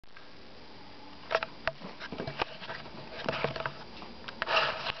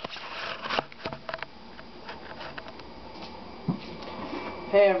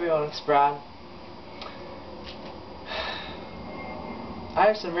everyone, it's Brad. I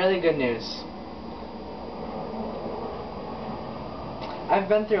have some really good news. I've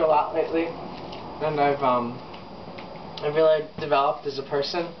been through a lot lately, and I've really developed as a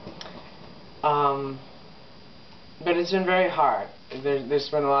person. But it's been very hard. There's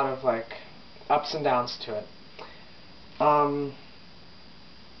been a lot of ups and downs to it.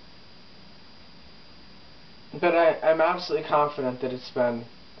 But I'm absolutely confident that it's been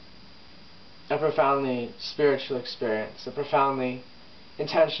a profoundly spiritual experience, a profoundly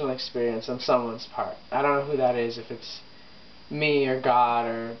intentional experience on someone's part. I don't know who that is, if it's me or God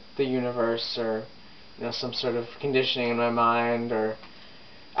or the universe or some sort of conditioning in my mind, or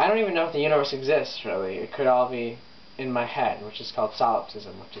I don't even know if the universe exists really. It could all be in my head, which is called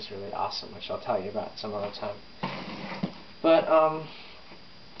solipsism, which is really awesome, which I'll tell you about some other time. But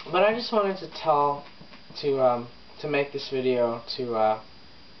I just wanted to make this video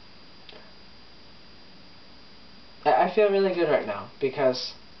I feel really good right now,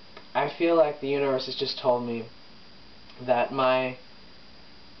 because I feel like the universe has just told me that my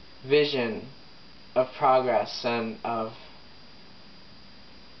vision of progress and of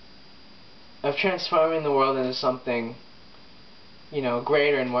transforming the world into something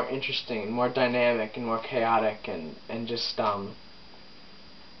greater and more interesting and more dynamic and more chaotic and just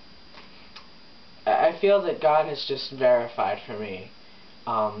I feel that God has just verified for me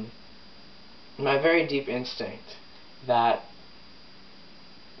my very deep instinct that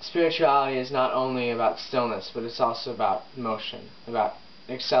spirituality is not only about stillness, but it's also about motion, about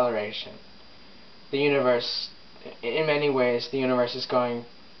acceleration. The universe, in many ways, the universe is going,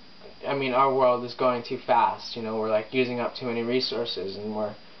 our world is going too fast. We're using up too many resources, and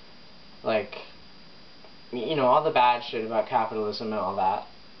we're all the bad shit about capitalism and all that.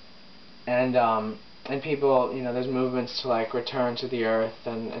 And people, there's movements to return to the earth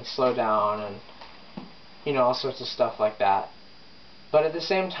and slow down and all sorts of stuff like that. But at the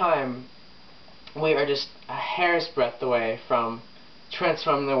same time, we are just a hair's breadth away from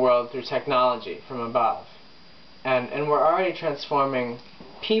transforming the world through technology from above. And we're already transforming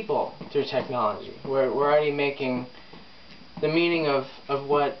people through technology. We're already making the meaning of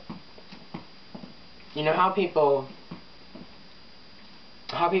what, how people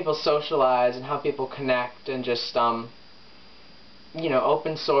socialize and how people connect, and just open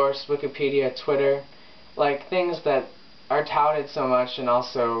source, Wikipedia, Twitter, things that are touted so much and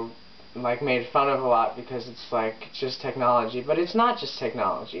also made fun of a lot because it's just technology. But it's not just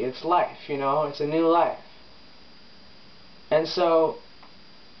technology, it's life, it's a new life. And so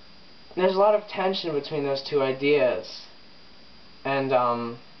there's a lot of tension between those two ideas, and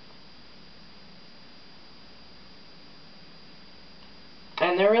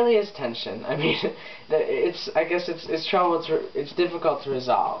there really is tension. I guess it's difficult to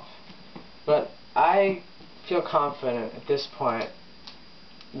resolve. But I feel confident at this point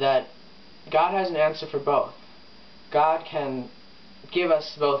that God has an answer for both. God can give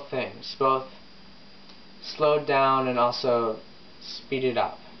us both things, both slowed down and also speeded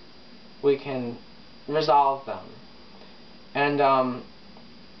up. We can resolve them. And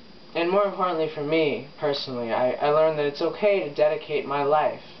more importantly for me, personally, I learned that it's okay to dedicate my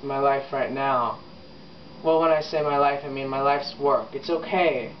life right now. Well, when I say my life, I mean my life's work. It's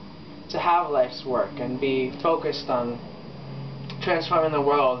okay to have life's work and be focused on transforming the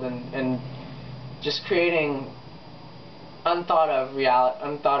world and just creating unthought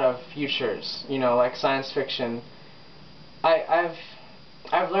of futures, like science fiction. I've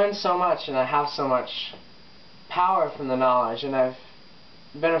learned so much, and I have so much power from the knowledge, and I've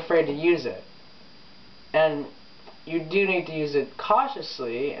been afraid to use it. And you do need to use it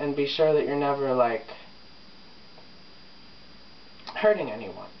cautiously and be sure that you're never hurting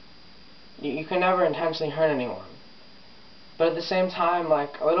anyone. You can never intentionally hurt anyone. But at the same time, a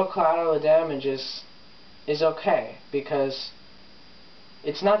little collateral damage is okay, because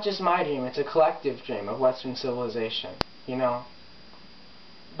it's not just my dream, it's a collective dream of Western civilization.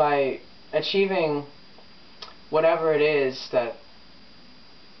 By achieving whatever it is that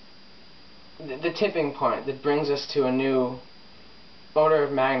the tipping point that brings us to a new order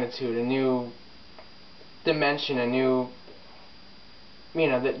of magnitude, a new dimension, a new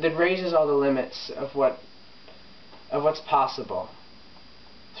that raises all the limits of what's possible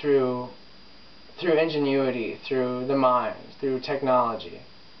through ingenuity, through the mind, through technology.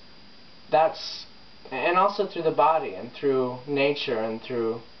 And also through the body, and through nature, and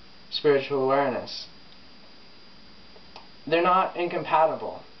through spiritual awareness. They're not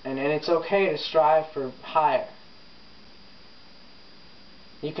incompatible, and it's okay to strive for higher.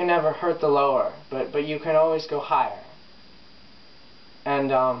 You can never hurt the lower, but you can always go higher.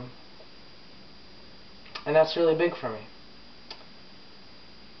 And that's really big for me.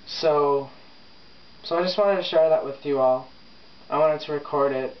 So I just wanted to share that with you all. I wanted to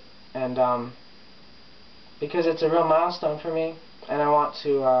record it, and because it's a real milestone for me, and I want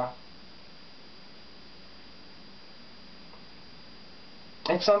to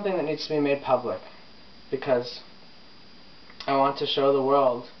it's something that needs to be made public, because I want to show the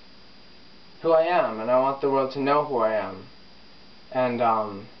world who I am, and I want the world to know who I am. And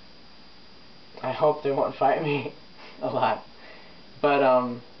I hope they won't fight me a lot. But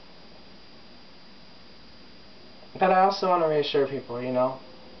I also want to reassure people, you know,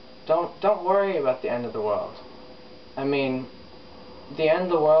 don't worry about the end of the world. I mean, the end of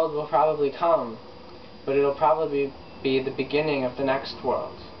the world will probably come, but it'll probably be the beginning of the next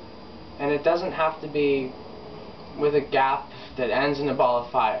world. And it doesn't have to be with a gap that ends in a ball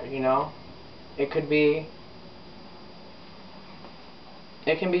of fire, you know? It can be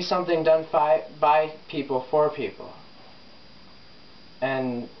something done by people for people.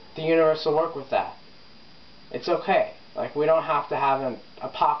 And the universe will work with that. It's okay. Like, we don't have to have an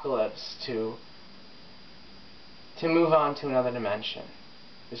apocalypse to move on to another dimension,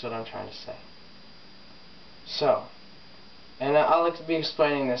 is what I'm trying to say. So, and I'll be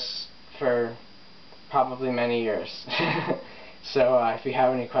explaining this for probably many years. So if you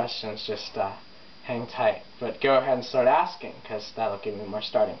have any questions, just hang tight. But go ahead and start asking, because that'll give me more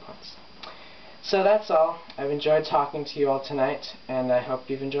starting points. So that's all. I've enjoyed talking to you all tonight, and I hope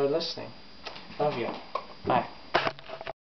you've enjoyed listening. Love you. Bye.